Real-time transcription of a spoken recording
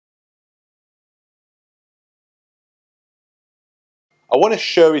I want to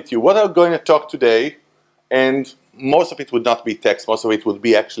share with you what I'm going to talk today, and most of it would not be text. Most of it would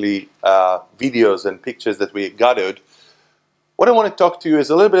be actually videos and pictures that we gathered. What I want to talk to you is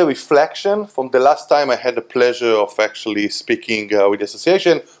a little bit of reflection from the last time I had the pleasure of actually speaking with the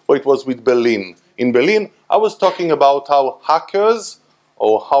association, where it was with Berlin. In Berlin, I was talking about how hackers,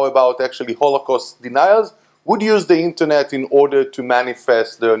 or how about actually Holocaust deniers, would use the internet in order to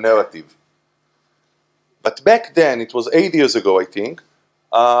manifest their narrative. But back then, it was 8 years ago, I think,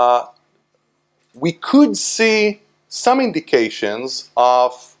 we could see some indications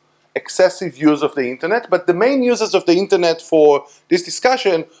of excessive use of the internet, but the main uses of the internet for this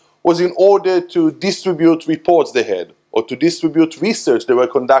discussion was in order to distribute reports they had, or to distribute research they were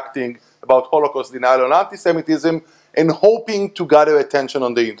conducting about Holocaust denial and anti-Semitism, and hoping to gather attention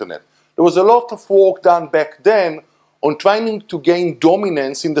on the internet. There was a lot of work done back then on trying to gain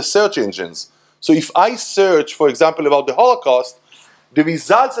dominance in the search engines. So if I search, for example, about the Holocaust, the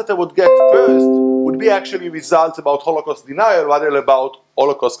results that I would get first would be actually results about Holocaust denial rather than about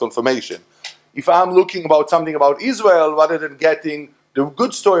Holocaust confirmation. If I'm looking about something about Israel, rather than getting the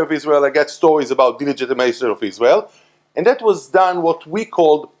good story of Israel, I get stories about delegitimation of Israel. And that was done what we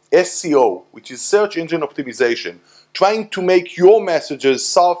called SEO, which is search engine optimization, trying to make your messages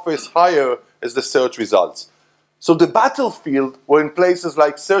surface higher as the search results. So the battlefield were in places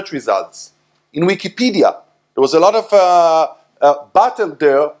like search results. In Wikipedia, there was a lot of battle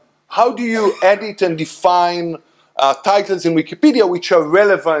there. How do you edit and define titles in Wikipedia which are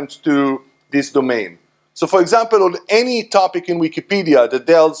relevant to this domain? So for example, on any topic in Wikipedia that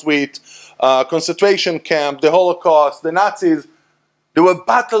deals with concentration camp, the Holocaust, the Nazis, there were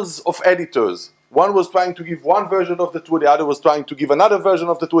battles of editors. One was trying to give one version of the truth, the other was trying to give another version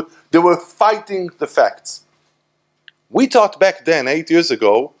of the truth. They were fighting the facts. We thought back then, 8 years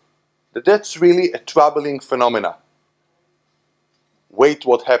ago, that that's really a troubling phenomena. Wait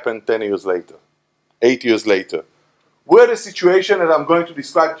what happened 10 years later, 8 years later. We're in a situation that I'm going to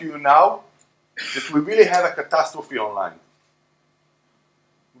describe to you now, that we really have a catastrophe online.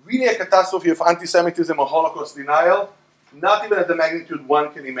 Really a catastrophe of anti-Semitism or Holocaust denial, not even at the magnitude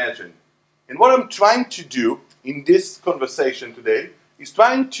one can imagine. And what I'm trying to do in this conversation today is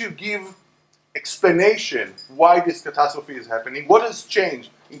trying to give explanation why this catastrophe is happening, what has changed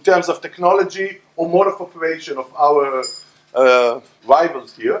in terms of technology or mode of operation of our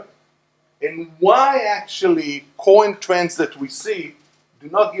rivals here, and why actually current trends that we see do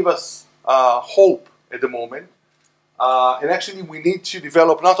not give us hope at the moment. And actually we need to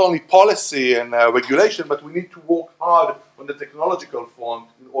develop not only policy and regulation, but we need to work hard on the technological front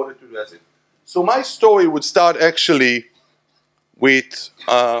in order to address it. So my story would start actually with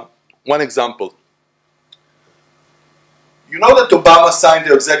one example. You know that Obama signed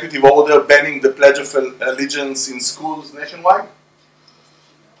the executive order banning the Pledge of Allegiance in schools nationwide?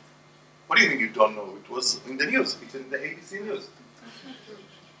 What do you mean you don't know? It was in the news. It's in the ABC News.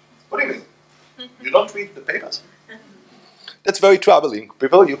 What do you mean? You don't read the papers? That's very troubling.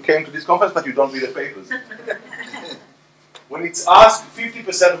 People, you came to this conference, but you don't read the papers. When it's asked,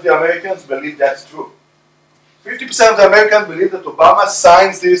 50% of the Americans believe that's true. 50% of the Americans believe that Obama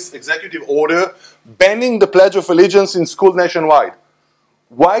signs this executive order banning the Pledge of Allegiance in schools nationwide.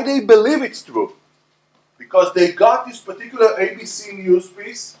 Why they believe it's true? Because they got this particular ABC News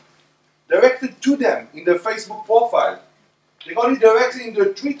piece directed to them in their Facebook profile. They got it directly in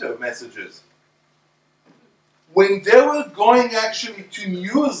their Twitter messages. When they were going actually to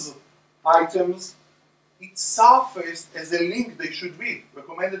news items, it surfaced as a link they should read,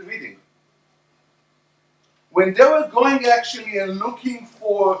 recommended reading. When they were going actually and looking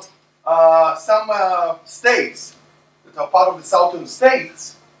for some states that are part of the southern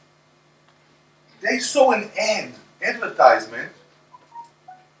states, they saw an advertisement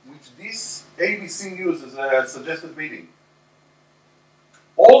with this ABC News as a suggested reading.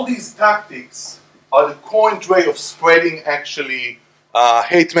 All these tactics are the current way of spreading actually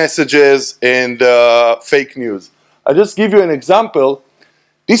hate messages and fake news. I'll just give you an example.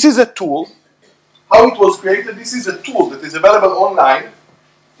 This is a tool. How it was created, this is a tool that is available online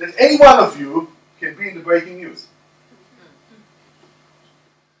that any one of you can be in the breaking news.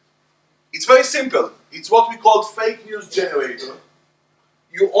 It's very simple. It's what we call fake news generator.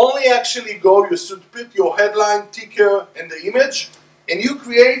 You only actually go, you should put your headline, ticker, and the image, and you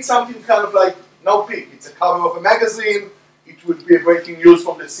create something kind of like no peek. It's a cover of a magazine, it would be a breaking news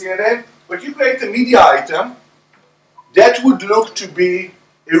from the CNN, but you create a media item that would look to be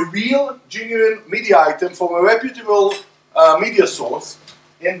a real, genuine media item from a reputable media source,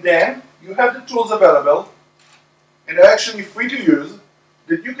 and then you have the tools available, and they're actually free to use,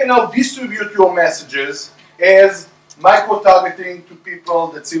 that you can now distribute your messages as micro-targeting to people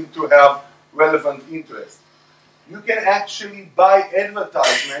that seem to have relevant interest. You can actually buy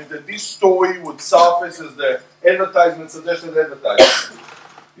advertisement that this story would surface as the advertisement, suggested advertisement.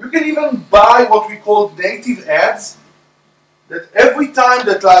 You can even buy what we call native ads, that every time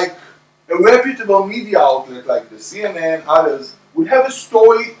that like a reputable media outlet like the CNN, others, would have a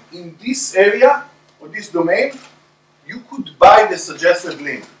story in this area or this domain, you could buy the suggested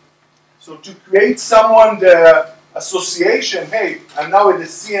link. So to create someone the association, hey, I'm now at the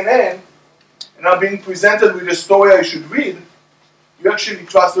CNN, and I'm being presented with a story I should read, you actually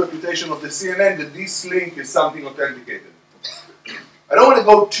trust the reputation of the CNN that this link is something authenticated. I don't want to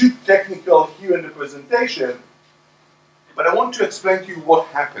go too technical here in the presentation, but I want to explain to you what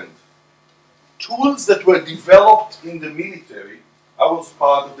happened. Tools that were developed in the military, I was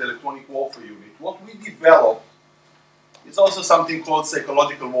part of the electronic warfare unit, what we developed is also something called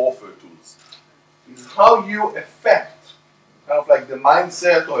psychological warfare tools. It's how you affect, kind of like the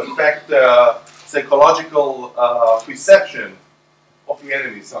mindset or affect psychological perception of the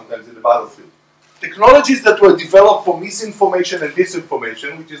enemy, sometimes in the battlefield. Technologies that were developed for misinformation and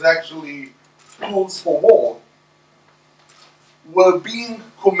disinformation, which is actually tools for war, were being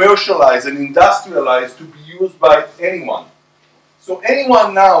commercialized and industrialized to be used by anyone. So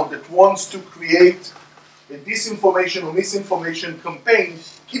anyone now that wants to create a disinformation or misinformation campaign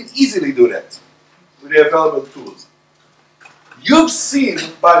can easily do that with the available tools. You've seen,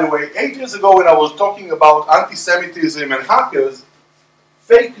 by the way, 8 years ago when I was talking about anti-Semitism and hackers,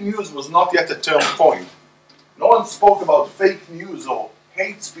 fake news was not yet a term coined. No one spoke about fake news or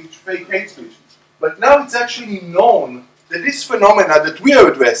hate speech, fake hate speech. But now it's actually known that this phenomena that we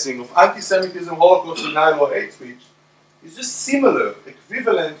are addressing of anti-Semitism, Holocaust denial, or hate speech is just similar,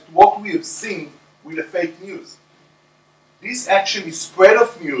 equivalent to what we have seen with the fake news. This actually spread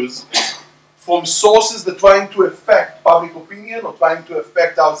of news from sources that are trying to affect public opinion or trying to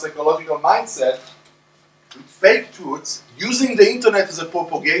affect our psychological mindset with fake truths, using the internet as a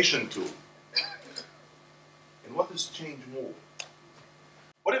propagation tool. And what has changed more?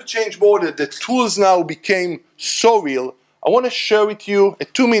 What has changed more that the tools now became so real? I want to share with you a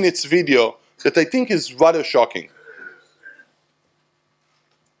 2-minute video that I think is rather shocking.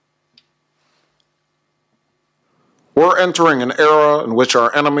 We're entering an era in which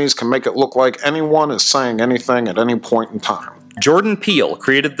our enemies can make it look like anyone is saying anything at any point in time. Jordan Peele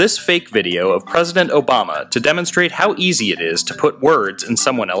created this fake video of President Obama to demonstrate how easy it is to put words in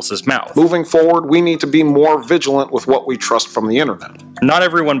someone else's mouth. Moving forward, we need to be more vigilant with what we trust from the internet. Not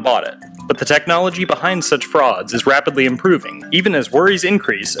everyone bought it, but the technology behind such frauds is rapidly improving, even as worries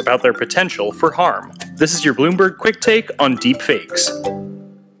increase about their potential for harm. This is your Bloomberg Quick Take on deepfakes.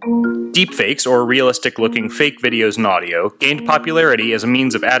 Deepfakes, or realistic-looking fake videos and audio, gained popularity as a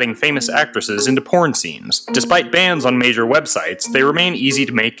means of adding famous actresses into porn scenes. Despite bans on major websites, they remain easy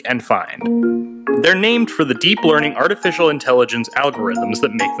to make and find. They're named for the deep learning artificial intelligence algorithms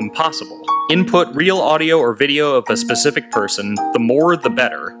that make them possible. Input real audio or video of a specific person, the more the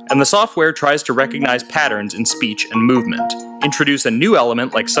better, and the software tries to recognize patterns in speech and movement. Introduce a new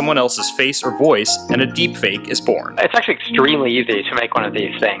element like someone else's face or voice, and a deepfake is born. It's actually extremely easy to make one of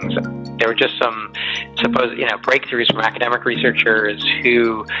these things. There were just some supposed, breakthroughs from academic researchers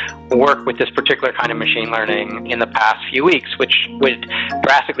who work with this particular kind of machine learning in the past few weeks, which would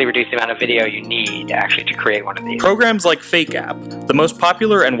drastically reduce the amount of video you need actually to create one of these. Programs like FakeApp, the most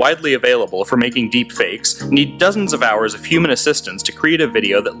popular and widely available for making deepfakes, need dozens of hours of human assistance to create a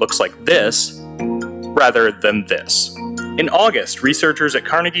video that looks like this, rather than this. In August, researchers at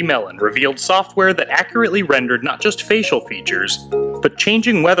Carnegie Mellon revealed software that accurately rendered not just facial features, but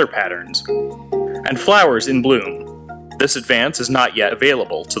changing weather patterns and flowers in bloom. This advance is not yet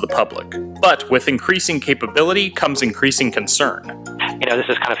available to the public. But with increasing capability comes increasing concern. This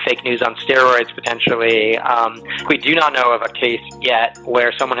is kind of fake news on steroids, potentially. We do not know of a case yet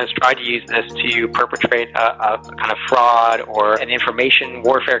where someone has tried to use this to perpetrate a kind of fraud or an information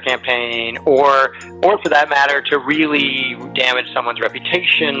warfare campaign, or for that matter, to really damage someone's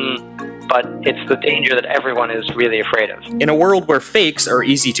reputation. But it's the danger that everyone is really afraid of. In a world where fakes are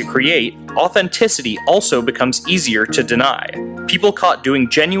easy to create, authenticity also becomes easier to deny. People caught doing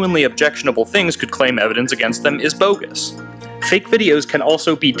genuinely objectionable things could claim evidence against them is bogus. Fake videos can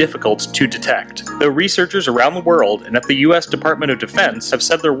also be difficult to detect, though researchers around the world and at the US Department of Defense have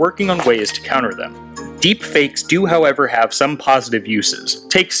said they're working on ways to counter them. Deepfakes do, however, have some positive uses.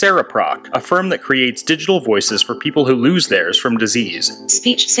 Take Cereproc, a firm that creates digital voices for people who lose theirs from disease.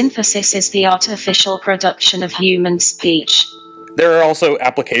 Speech synthesis is the artificial production of human speech. There are also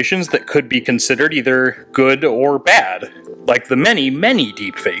applications that could be considered either good or bad. like the many, many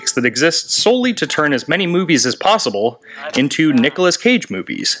deepfakes that exist solely to turn as many movies as possible into Nicolas Cage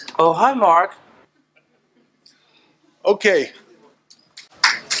movies. Oh, hi, Mark. Okay.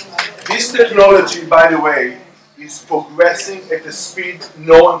 This technology, by the way, is progressing at a speed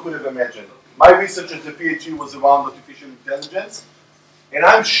no one could have imagined. My research at the PhD was around artificial intelligence, and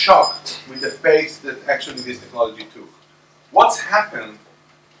I'm shocked with the pace that actually this technology took. What's happened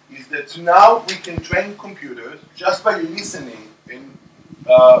is that now we can train computers just by listening and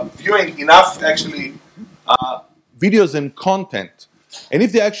viewing enough actually videos and content. And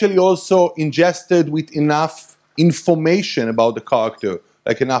if they actually also ingested with enough information about the character,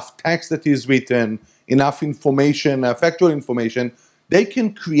 like enough text that is written, enough information, factual information, they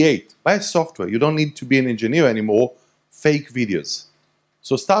can create, by software, you don't need to be an engineer anymore, fake videos.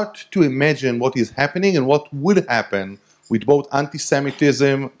 So start to imagine what is happening and what would happen with both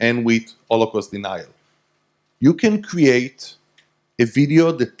anti-Semitism and with Holocaust denial. You can create a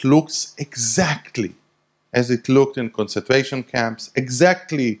video that looks exactly as it looked in concentration camps,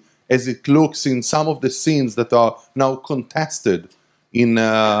 exactly as it looks in some of the scenes that are now contested in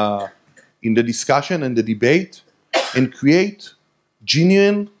the discussion and the debate, and create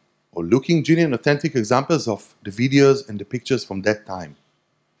genuine or looking genuine, authentic examples of the videos and the pictures from that time.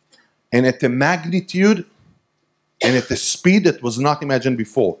 And at a magnitude and at a speed that was not imagined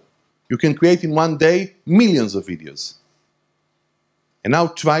before. You can create in one day millions of videos. And now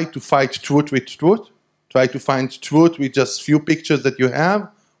try to fight truth with truth. Try to find truth with just few pictures that you have,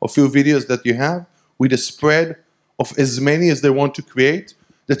 or few videos that you have, with a spread of as many as they want to create,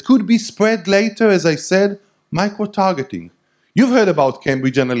 that could be spread later, as I said, micro-targeting. You've heard about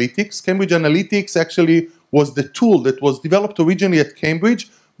Cambridge Analytics. Cambridge Analytics actually was the tool that was developed originally at Cambridge,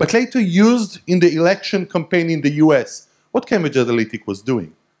 but later used in the election campaign in the US. What Cambridge Analytica was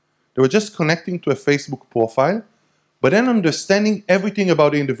doing? They were just connecting to a Facebook profile, but then understanding everything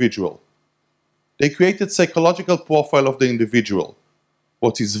about the individual. They created psychological profile of the individual,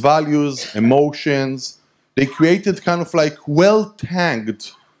 what his values, emotions. They created kind of like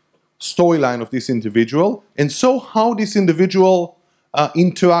well-tagged storyline of this individual, and saw how this individual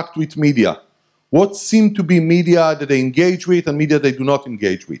interact with media. What seem to be media that they engage with and media they do not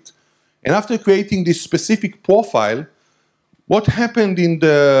engage with. And after creating this specific profile, what happened in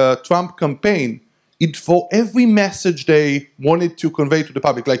the Trump campaign, for every message they wanted to convey to the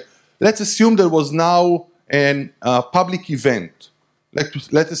public, like let's assume there was now a public event.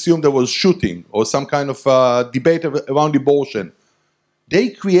 Let's assume there was shooting or some kind of debate around abortion. They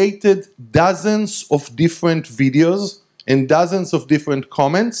created dozens of different videos and dozens of different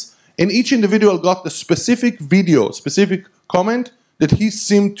comments, and each individual got a specific video, specific comment that he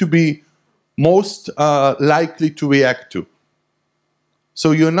seemed to be most likely to react to.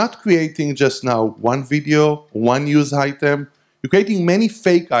 So you're not creating just now one video, one news item. You're creating many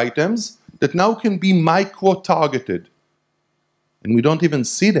fake items that now can be micro-targeted. And we don't even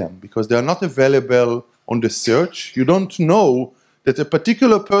see them because they are not available on the search. You don't know that a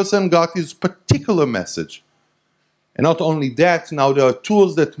particular person got his particular message. And not only that, now there are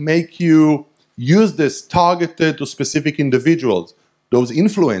tools that make you use this targeted to specific individuals, those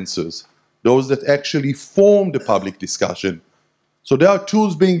influencers, those that actually form the public discussion. So there are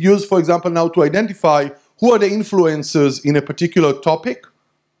tools being used, for example, now to identify who are the influencers in a particular topic.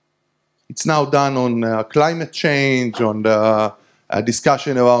 It's now done on climate change, on the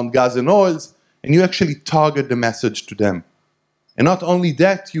discussion around gas and oils, and you actually target the message to them. And not only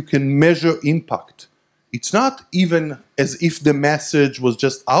that, you can measure impact. It's not even as if the message was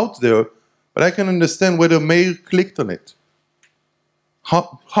just out there, but I can understand whether Meir clicked on it,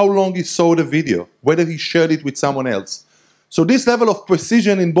 how long he saw the video, whether he shared it with someone else. So this level of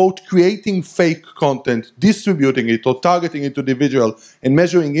precision in both creating fake content, distributing it, or targeting it to the individual, and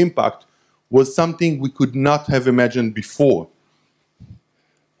measuring impact was something we could not have imagined before.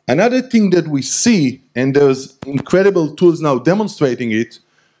 Another thing that we see, and there's incredible tools now demonstrating it,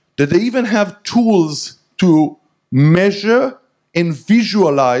 that they even have tools to measure and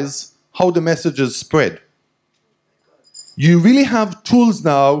visualize how the messages spread. You really have tools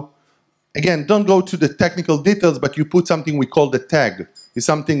now, again, don't go to the technical details, but you put something we call the tag. It's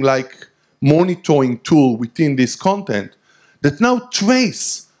something like monitoring tool within this content that now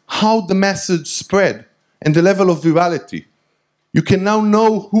trace how the message spread and the level of virality. You can now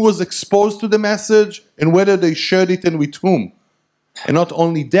know who was exposed to the message and whether they shared it and with whom. And not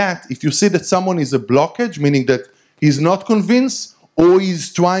only that, if you see that someone is a blockage, meaning that he's not convinced or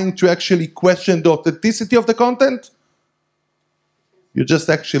he's trying to actually question the authenticity of the content, you just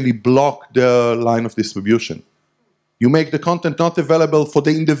actually block the line of distribution. You make the content not available for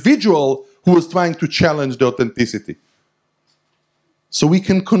the individual who is trying to challenge the authenticity. So we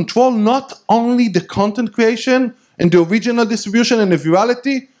can control not only the content creation and the original distribution and the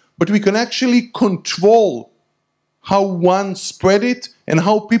virality, but we can actually control how one spread it and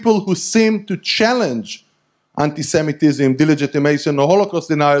how people who seem to challenge anti-Semitism, delegitimation, or Holocaust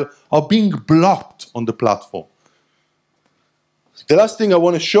denial are being blocked on the platform. The last thing I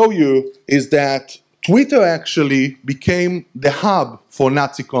want to show you is that Twitter actually became the hub for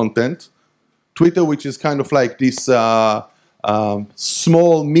Nazi content. Twitter, which is kind of like this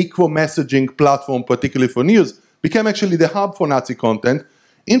small micro-messaging platform, particularly for news, became actually the hub for Nazi content.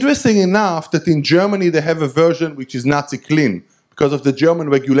 Interesting enough that in Germany they have a version which is Nazi clean. Because of the German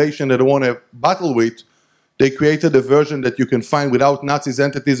regulation that they want to battle with, they created a version that you can find without Nazi's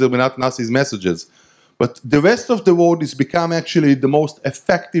entities and without Nazi's messages. But the rest of the world has become actually the most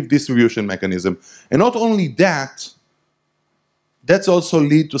effective distribution mechanism. And not only that, that's also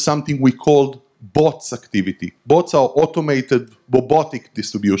lead to something we called bots activity. Bots are automated robotic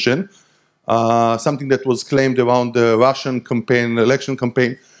distribution, something that was claimed around the Russian campaign, election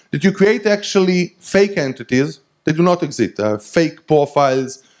campaign, that you create actually fake entities that do not exist, fake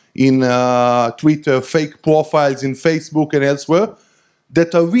profiles in Twitter, fake profiles in Facebook and elsewhere,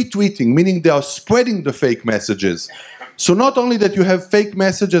 that are retweeting, meaning they are spreading the fake messages. So not only that you have fake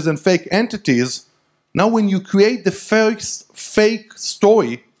messages and fake entities, now when you create the first fake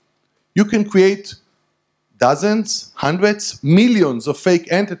story, you can create dozens, hundreds, millions of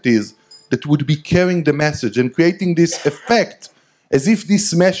fake entities that would be carrying the message and creating this effect as if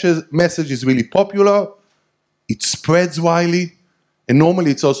this message is really popular, it spreads widely, and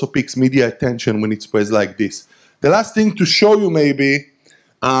normally it also picks media attention when it spreads like this. The last thing to show you maybe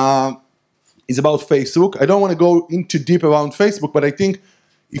is about Facebook. I don't want to go into deep around Facebook, but I think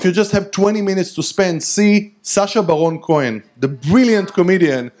if you just have 20 minutes to spend, see Sacha Baron Cohen, the brilliant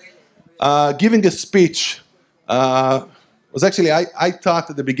comedian, giving a speech. Was actually, I thought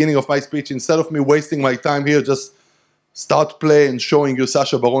at the beginning of my speech, instead of me wasting my time here, just start play and showing you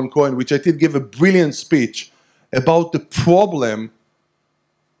Sacha Baron Cohen, which I did give a brilliant speech about the problem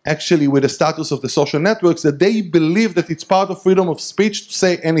actually with the status of the social networks, that they believe that it's part of freedom of speech to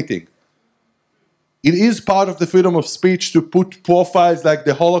say anything. It is part of the freedom of speech to put profiles like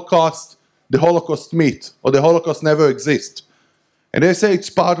the Holocaust myth, or the Holocaust never exists. And they say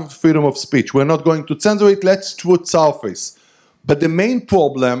it's part of freedom of speech. We're not going to censor it, let's truth surface. But the main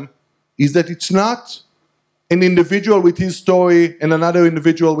problem is that it's not an individual with his story and another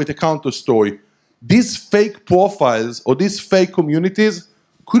individual with a counter story. These fake profiles or these fake communities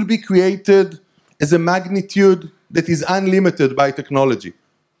could be created as a magnitude that is unlimited by technology.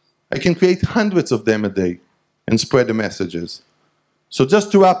 I can create hundreds of them a day and spread the messages. So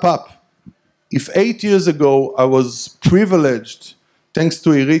just to wrap up, if 8 years ago I was privileged, thanks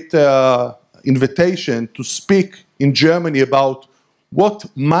to Irita's invitation, to speak in Germany about what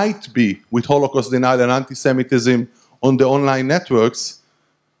might be with Holocaust denial and anti-Semitism on the online networks,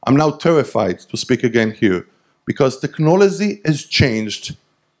 I'm now terrified to speak again here, because technology has changed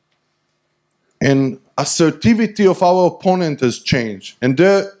and assertivity of our opponent has changed and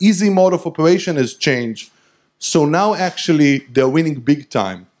their easy mode of operation has changed. So now actually they're winning big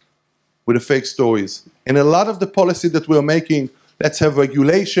time with the fake stories. And a lot of the policy that we're making, let's have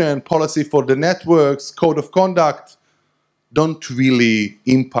regulation, policy for the networks, code of conduct, don't really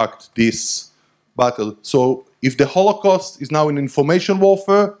impact this battle. So if the Holocaust is now in information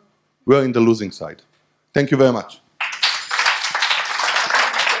warfare, we're in the losing side. Thank you very much.